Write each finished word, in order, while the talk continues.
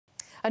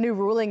A new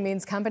ruling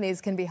means companies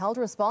can be held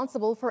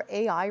responsible for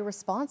AI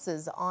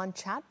responses on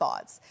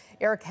chatbots.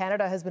 Air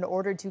Canada has been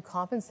ordered to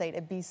compensate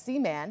a BC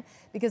man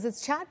because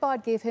its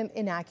chatbot gave him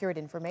inaccurate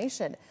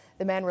information.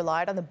 The man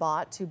relied on the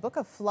bot to book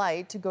a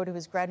flight to go to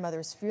his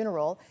grandmother's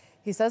funeral.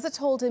 He says it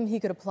told him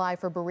he could apply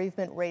for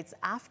bereavement rates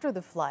after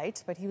the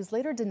flight, but he was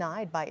later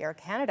denied by Air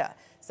Canada,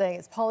 saying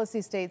its policy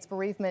states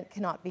bereavement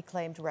cannot be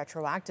claimed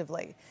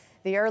retroactively.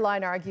 The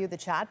airline argued the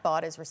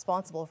chatbot is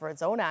responsible for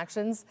its own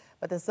actions,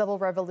 but the Civil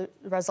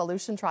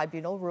Resolution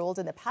Tribunal ruled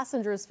in the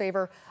passenger's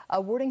favour,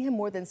 awarding him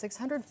more than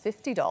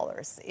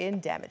 $650 in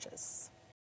damages.